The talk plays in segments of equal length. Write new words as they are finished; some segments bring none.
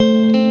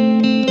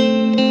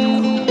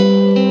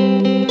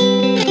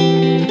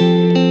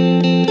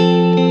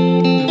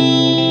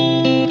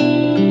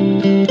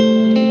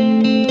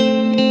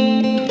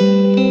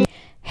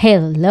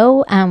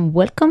Hello and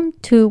welcome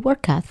to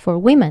Workout for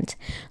Women.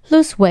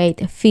 Lose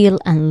weight, feel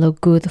and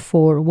look good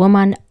for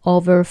women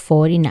over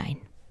 49.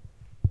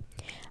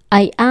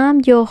 I am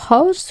your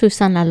host,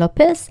 Susana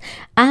Lopez,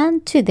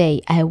 and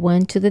today I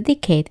want to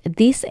dedicate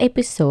this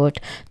episode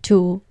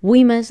to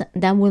women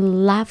that would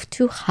love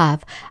to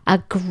have a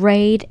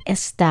great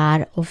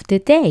start of the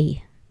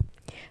day.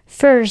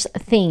 First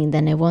thing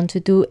that I want to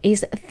do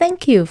is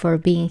thank you for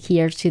being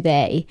here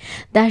today.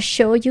 That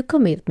shows your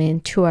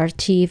commitment to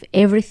achieve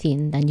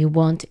everything that you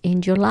want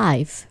in your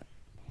life.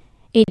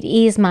 It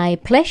is my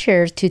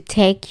pleasure to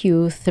take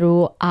you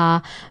through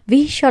a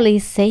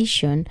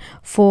visualization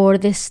for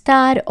the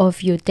start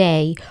of your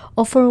day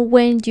or for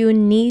when you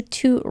need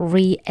to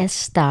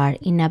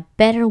restart in a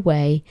better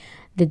way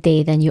the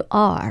day that you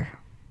are.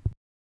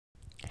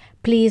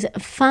 Please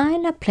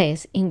find a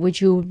place in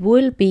which you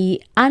will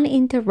be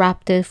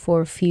uninterrupted for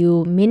a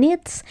few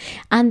minutes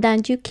and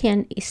then you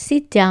can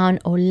sit down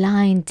or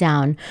lie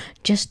down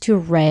just to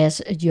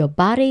rest your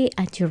body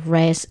and to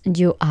rest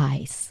your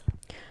eyes.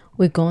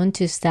 We're going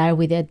to start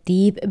with a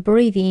deep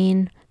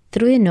breathing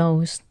through the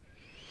nose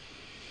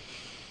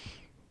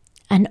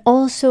and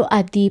also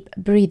a deep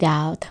breathe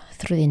out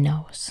through the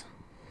nose.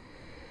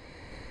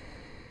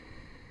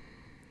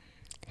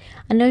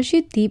 And as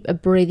you deep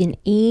breathing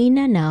in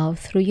and out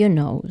through your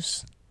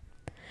nose,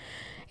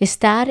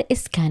 start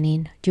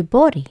scanning your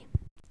body.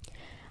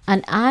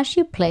 And as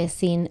you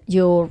placing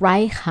your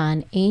right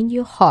hand in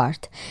your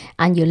heart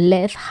and your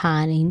left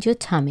hand in your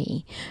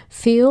tummy,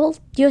 feel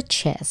your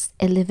chest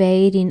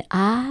elevating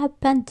up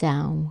and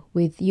down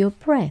with your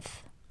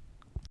breath.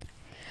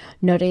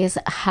 Notice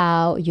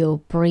how your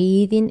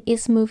breathing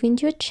is moving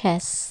your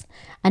chest,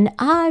 and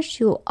as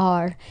you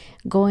are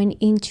going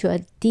into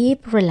a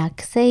deep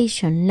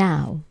relaxation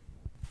now,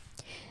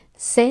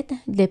 set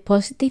the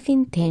positive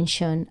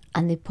intention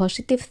and the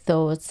positive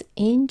thoughts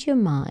in your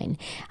mind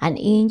and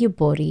in your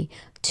body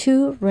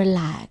to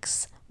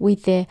relax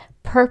with the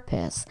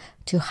purpose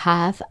to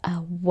have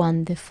a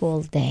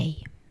wonderful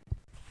day.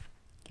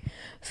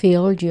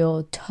 Feel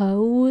your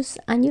toes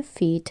and your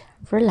feet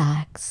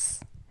relax.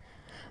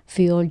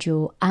 Feel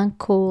your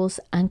ankles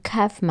and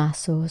calf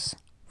muscles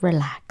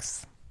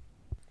relax.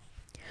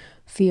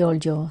 Feel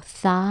your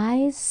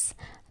thighs,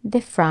 the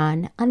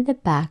front and the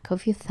back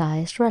of your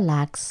thighs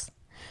relax.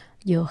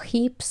 Your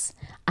hips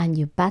and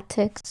your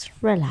buttocks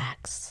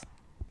relax.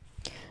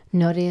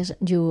 Notice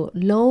your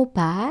low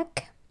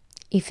back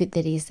if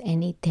there is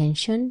any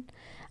tension,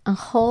 and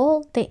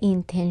hold the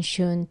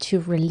intention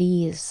to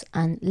release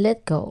and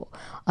let go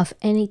of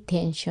any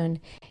tension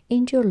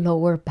in your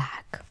lower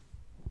back.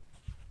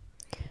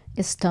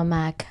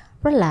 Stomach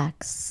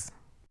relax.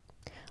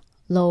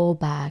 Low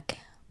back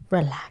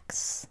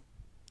relax.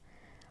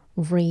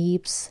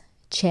 Ribs,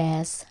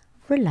 chest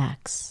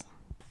relax.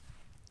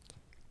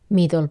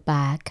 Middle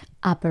back,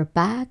 upper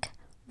back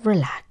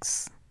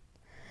relax.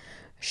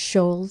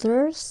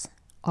 Shoulders,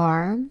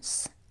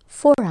 arms,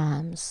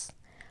 forearms,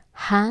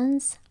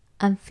 hands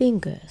and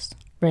fingers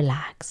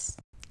relax.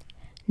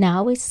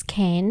 Now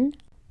scan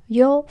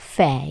your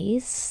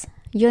face,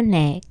 your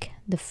neck,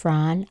 the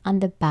front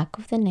and the back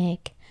of the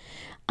neck,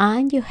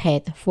 and your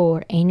head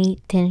for any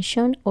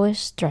tension or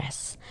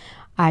stress.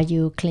 Are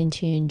you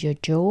clenching your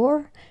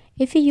jaw?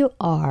 If you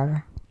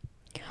are,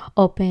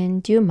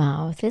 open your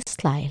mouth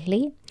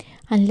slightly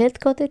and let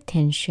go the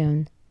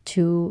tension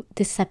to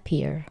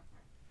disappear.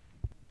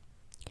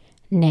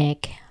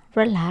 Neck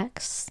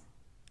relax,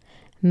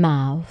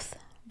 mouth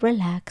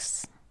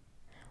relax,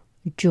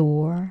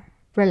 jaw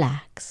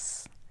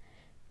relax,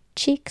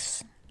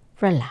 cheeks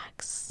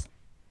relax,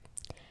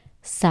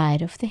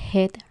 side of the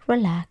head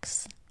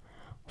relax,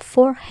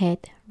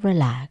 forehead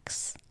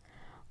relax,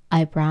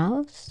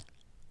 eyebrows,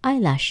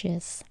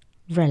 eyelashes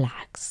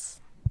relax,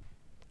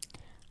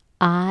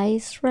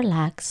 eyes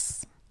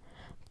relax,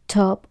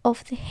 top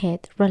of the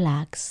head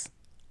relax,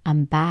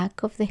 and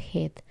back of the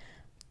head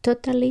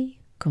totally,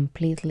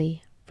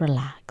 completely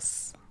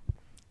relax.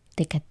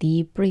 Take a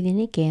deep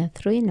breathing again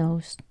through your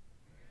nose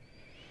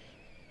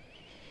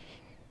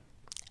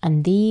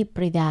and deep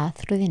breathe out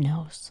through the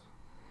nose.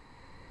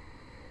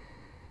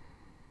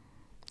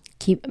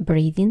 Keep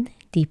breathing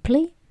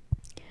deeply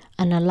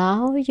and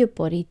allow your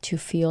body to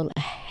feel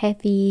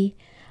heavy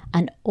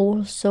and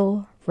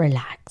also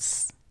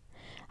relax.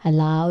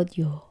 Allow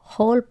your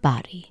whole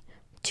body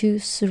to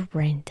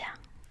surrender.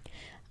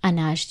 And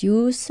as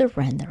you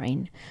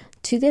surrendering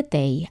to the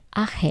day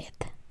ahead,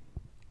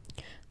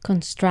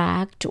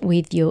 construct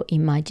with your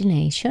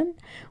imagination,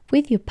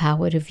 with your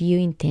power of your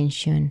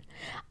intention,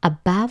 a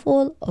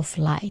bubble of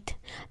light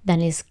that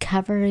is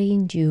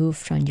covering you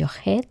from your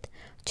head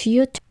to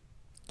your toes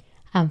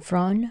and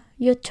from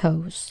your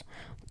toes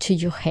to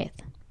your head,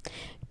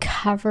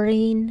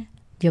 covering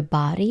your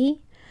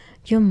body,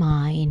 your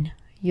mind,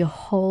 your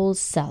whole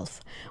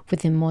self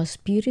with the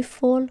most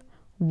beautiful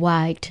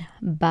white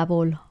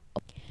bubble.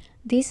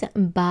 This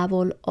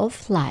bubble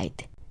of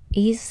light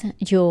is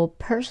your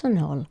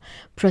personal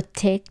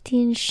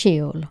protecting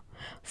shield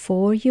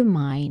for your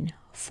mind,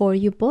 for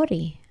your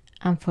body,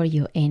 and for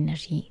your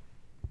energy.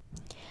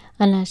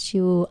 And as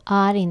you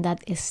are in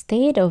that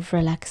state of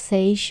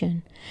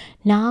relaxation,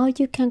 now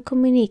you can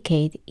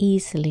communicate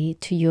easily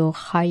to your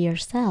higher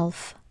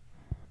self.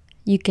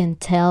 You can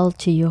tell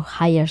to your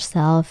higher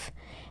self,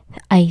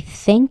 I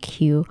thank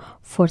you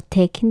for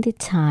taking the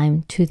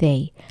time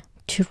today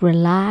to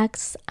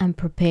relax and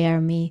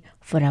prepare me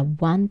for a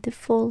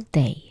wonderful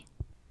day.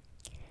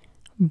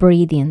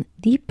 Breathe in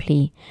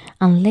deeply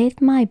and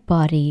let my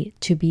body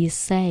to be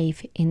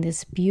safe in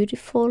this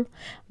beautiful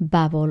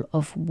bubble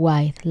of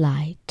white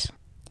light,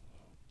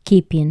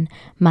 keeping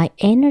my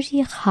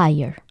energy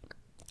higher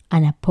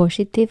and a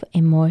positive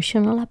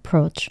emotional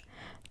approach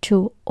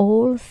to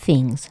all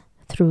things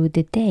through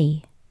the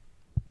day.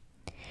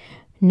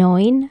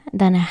 Knowing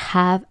that I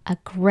have a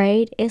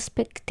great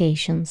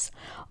expectations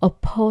of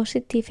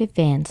positive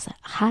events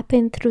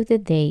happen through the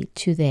day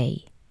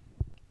today.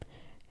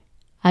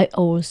 I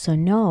also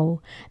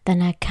know that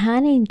I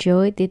can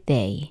enjoy the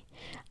day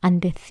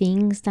and the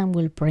things that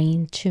will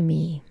bring to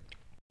me.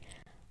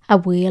 I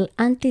will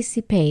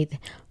anticipate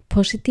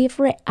positive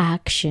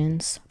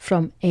reactions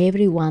from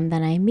everyone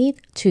that I meet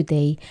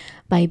today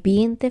by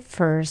being the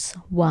first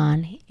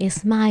one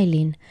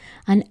smiling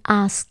and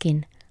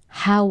asking,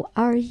 how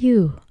are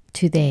you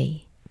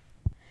today?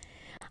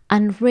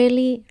 And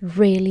really,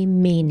 really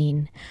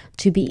meaning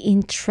to be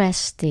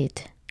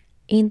interested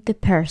in the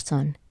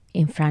person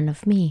in front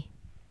of me.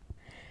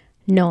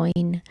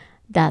 Knowing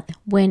that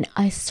when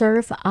I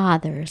serve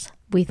others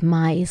with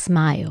my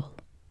smile,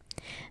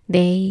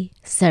 they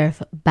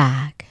serve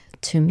back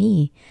to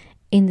me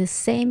in the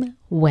same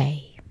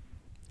way.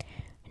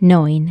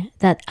 Knowing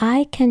that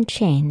I can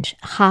change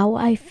how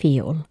I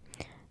feel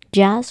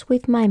just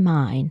with my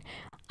mind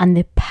and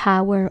the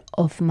power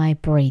of my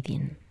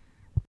breathing.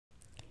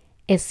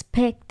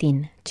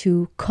 Expecting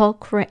to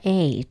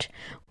co-create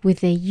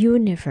with the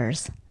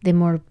universe the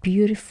more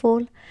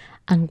beautiful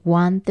and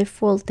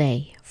wonderful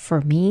day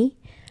for me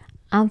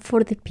and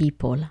for the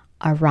people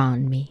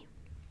around me.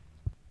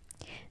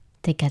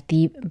 Take a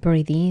deep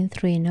breath in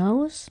through your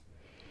nose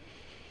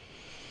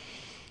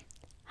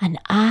and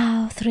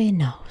out through your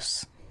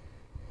nose.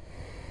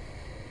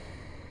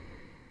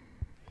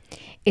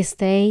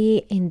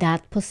 Stay in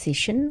that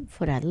position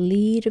for a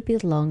little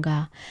bit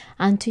longer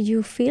until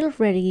you feel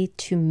ready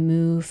to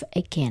move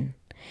again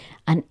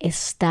and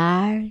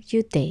start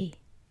your day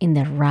in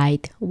the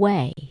right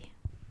way.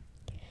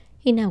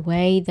 In a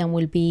way that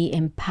will be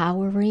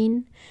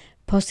empowering,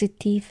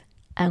 positive,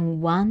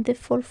 and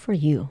wonderful for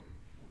you.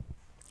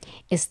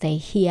 Stay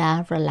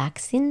here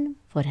relaxing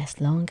for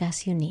as long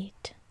as you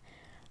need.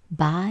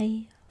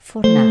 Bye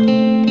for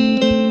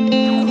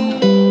now.